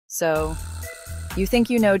So, you think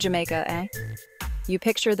you know Jamaica, eh? You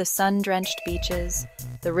picture the sun-drenched beaches,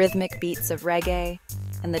 the rhythmic beats of reggae,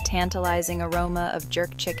 and the tantalizing aroma of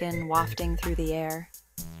jerk chicken wafting through the air.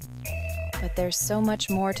 But there's so much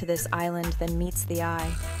more to this island than meets the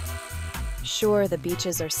eye. Sure, the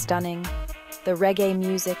beaches are stunning, the reggae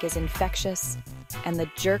music is infectious, and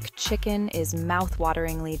the jerk chicken is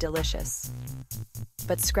mouth-wateringly delicious.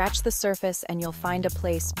 But scratch the surface and you'll find a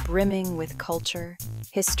place brimming with culture,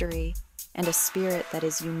 history, and a spirit that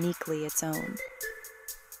is uniquely its own.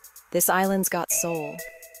 This island's got soul.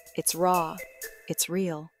 It's raw. It's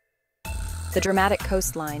real. The dramatic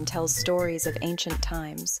coastline tells stories of ancient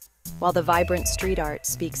times, while the vibrant street art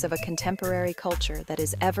speaks of a contemporary culture that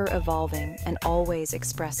is ever evolving and always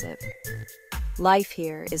expressive. Life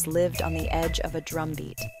here is lived on the edge of a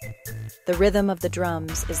drumbeat. The rhythm of the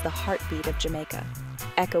drums is the heartbeat of Jamaica,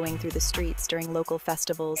 echoing through the streets during local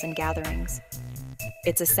festivals and gatherings.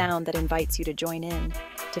 It's a sound that invites you to join in,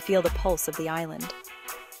 to feel the pulse of the island.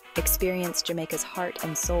 Experience Jamaica's heart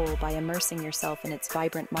and soul by immersing yourself in its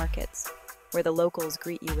vibrant markets, where the locals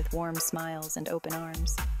greet you with warm smiles and open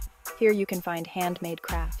arms. Here you can find handmade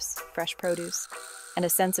crafts, fresh produce, and a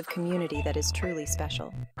sense of community that is truly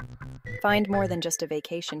special. Find more than just a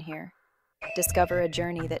vacation here. Discover a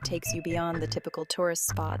journey that takes you beyond the typical tourist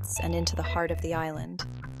spots and into the heart of the island.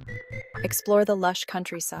 Explore the lush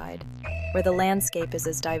countryside, where the landscape is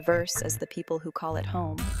as diverse as the people who call it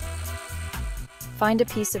home. Find a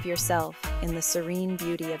piece of yourself in the serene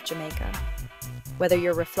beauty of Jamaica. Whether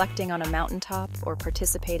you're reflecting on a mountaintop or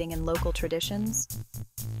participating in local traditions,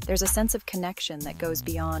 there's a sense of connection that goes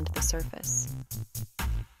beyond the surface.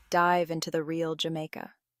 Dive into the real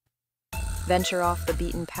Jamaica. Venture off the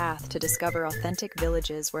beaten path to discover authentic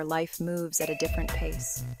villages where life moves at a different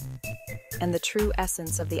pace, and the true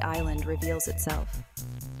essence of the island reveals itself.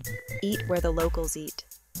 Eat where the locals eat,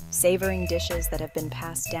 savoring dishes that have been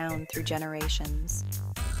passed down through generations.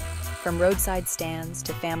 From roadside stands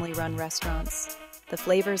to family-run restaurants, the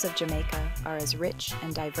flavors of Jamaica are as rich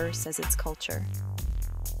and diverse as its culture.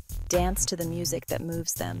 Dance to the music that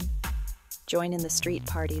moves them. Join in the street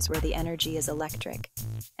parties where the energy is electric,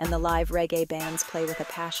 and the live reggae bands play with a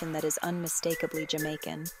passion that is unmistakably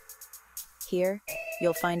Jamaican. Here,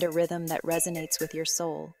 you'll find a rhythm that resonates with your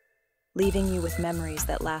soul, leaving you with memories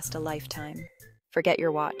that last a lifetime. Forget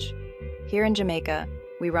your watch. Here in Jamaica,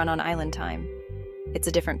 we run on island time. It's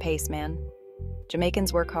a different pace, man.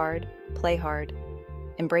 Jamaicans work hard, play hard,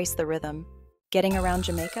 embrace the rhythm. Getting around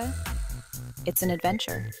Jamaica? It's an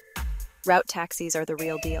adventure. Route taxis are the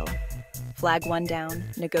real deal. Flag one down,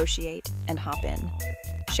 negotiate, and hop in.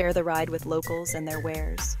 Share the ride with locals and their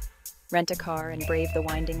wares. Rent a car and brave the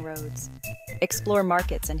winding roads. Explore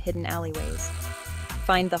markets and hidden alleyways.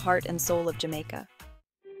 Find the heart and soul of Jamaica.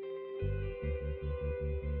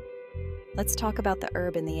 Let's talk about the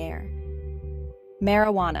herb in the air.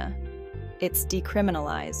 Marijuana. It's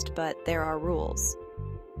decriminalized, but there are rules.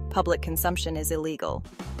 Public consumption is illegal.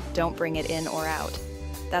 Don't bring it in or out.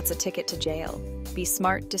 That's a ticket to jail. Be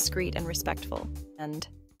smart, discreet, and respectful. And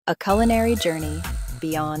a culinary journey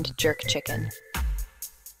beyond jerk chicken.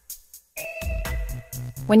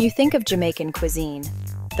 When you think of Jamaican cuisine,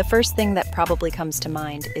 the first thing that probably comes to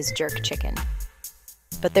mind is jerk chicken.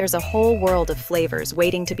 But there's a whole world of flavors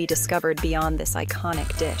waiting to be discovered beyond this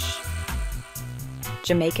iconic dish.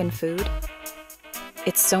 Jamaican food?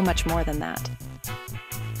 It's so much more than that.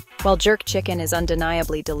 While jerk chicken is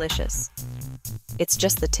undeniably delicious, it's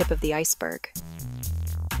just the tip of the iceberg.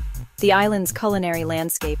 The island's culinary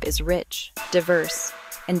landscape is rich, diverse,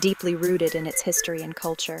 and deeply rooted in its history and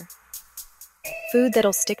culture. Food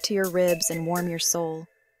that'll stick to your ribs and warm your soul.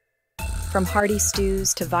 From hearty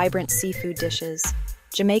stews to vibrant seafood dishes,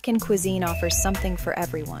 Jamaican cuisine offers something for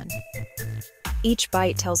everyone. Each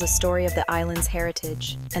bite tells a story of the island's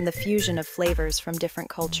heritage and the fusion of flavors from different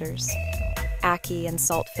cultures. Ackee and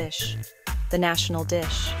saltfish, the national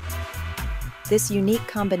dish. This unique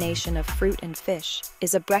combination of fruit and fish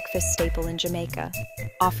is a breakfast staple in Jamaica,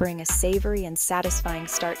 offering a savory and satisfying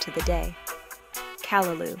start to the day.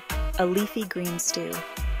 Callaloo, a leafy green stew.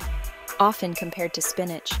 Often compared to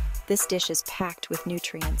spinach, this dish is packed with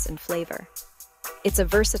nutrients and flavor. It's a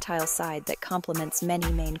versatile side that complements many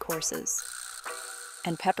main courses.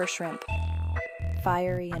 And pepper shrimp,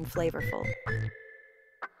 fiery and flavorful.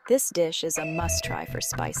 This dish is a must-try for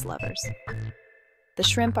spice lovers. The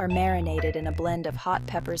shrimp are marinated in a blend of hot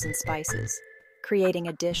peppers and spices, creating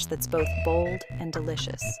a dish that's both bold and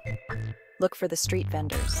delicious. Look for the street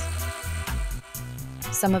vendors.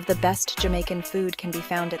 Some of the best Jamaican food can be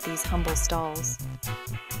found at these humble stalls.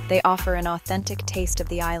 They offer an authentic taste of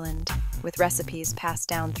the island, with recipes passed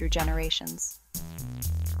down through generations.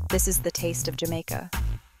 This is the taste of Jamaica.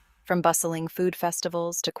 From bustling food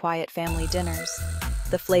festivals to quiet family dinners,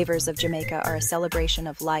 the flavors of Jamaica are a celebration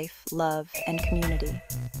of life, love, and community.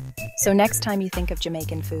 So next time you think of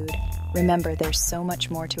Jamaican food, remember there's so much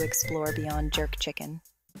more to explore beyond jerk chicken.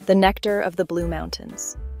 The nectar of the Blue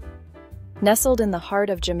Mountains. Nestled in the heart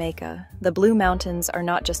of Jamaica, the Blue Mountains are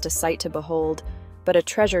not just a sight to behold, but a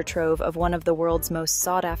treasure trove of one of the world's most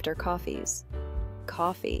sought-after coffees.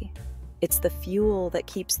 Coffee. It's the fuel that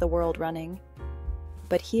keeps the world running.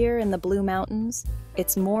 But here in the Blue Mountains,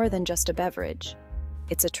 it's more than just a beverage.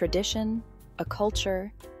 It's a tradition, a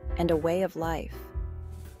culture, and a way of life.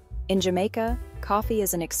 In Jamaica, coffee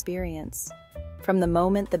is an experience. From the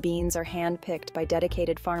moment the beans are hand-picked by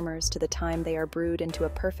dedicated farmers to the time they are brewed into a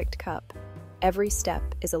perfect cup, every step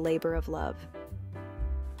is a labor of love.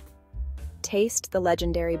 Taste the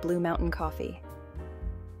legendary Blue Mountain coffee.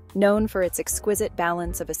 Known for its exquisite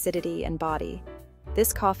balance of acidity and body,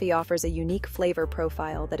 this coffee offers a unique flavor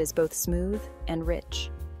profile that is both smooth and rich.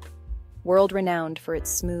 World-renowned for its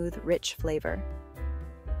smooth, rich flavor.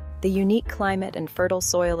 The unique climate and fertile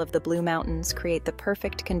soil of the Blue Mountains create the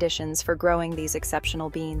perfect conditions for growing these exceptional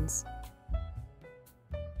beans.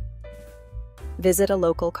 Visit a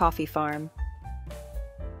local coffee farm.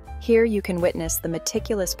 Here you can witness the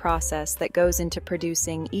meticulous process that goes into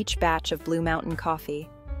producing each batch of Blue Mountain coffee,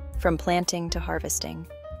 from planting to harvesting.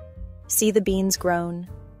 See the beans grown,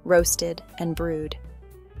 roasted, and brewed.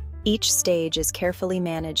 Each stage is carefully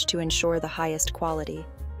managed to ensure the highest quality,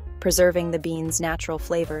 preserving the beans' natural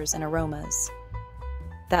flavors and aromas.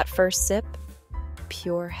 That first sip,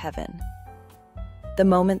 pure heaven. The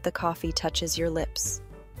moment the coffee touches your lips,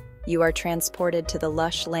 you are transported to the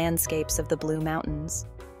lush landscapes of the Blue Mountains.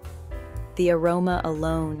 The aroma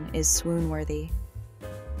alone is swoon-worthy.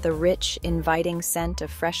 The rich, inviting scent of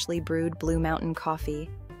freshly brewed Blue Mountain coffee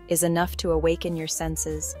is enough to awaken your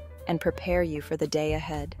senses and prepare you for the day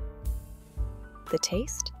ahead. The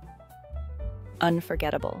taste?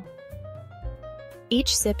 Unforgettable.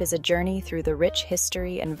 Each sip is a journey through the rich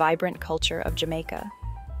history and vibrant culture of Jamaica,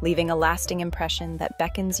 leaving a lasting impression that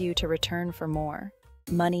beckons you to return for more.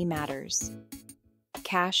 Money matters.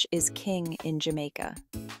 Cash is king in Jamaica.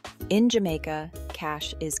 In Jamaica,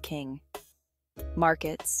 cash is king.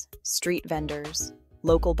 Markets, street vendors,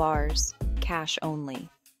 local bars, cash only.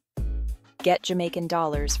 Get Jamaican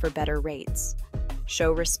dollars for better rates.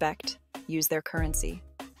 Show respect, use their currency.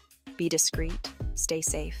 Be discreet, stay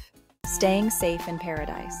safe. Staying safe in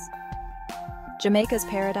paradise. Jamaica's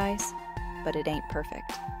paradise, but it ain't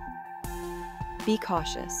perfect. Be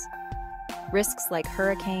cautious. Risks like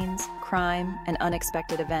hurricanes, crime, and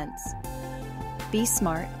unexpected events. Be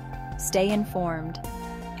smart, stay informed,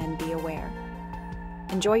 and be aware.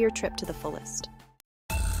 Enjoy your trip to the fullest.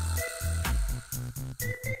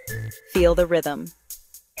 Feel the rhythm.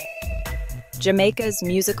 Jamaica's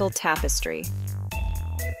musical tapestry.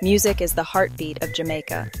 Music is the heartbeat of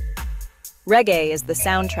Jamaica. Reggae is the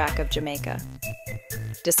soundtrack of Jamaica.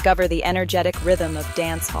 Discover the energetic rhythm of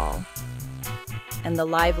dancehall and the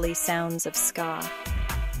lively sounds of ska.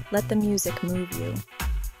 Let the music move you.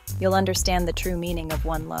 You'll understand the true meaning of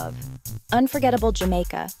one love. Unforgettable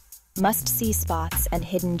Jamaica. Must-see spots and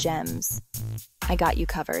hidden gems. I got you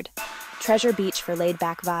covered. Treasure Beach for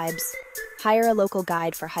laid-back vibes. Hire a local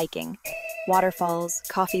guide for hiking. Waterfalls,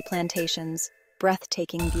 coffee plantations,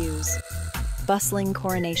 breathtaking views. Bustling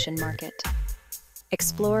Coronation Market.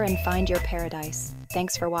 Explore and find your paradise.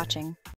 Thanks for watching.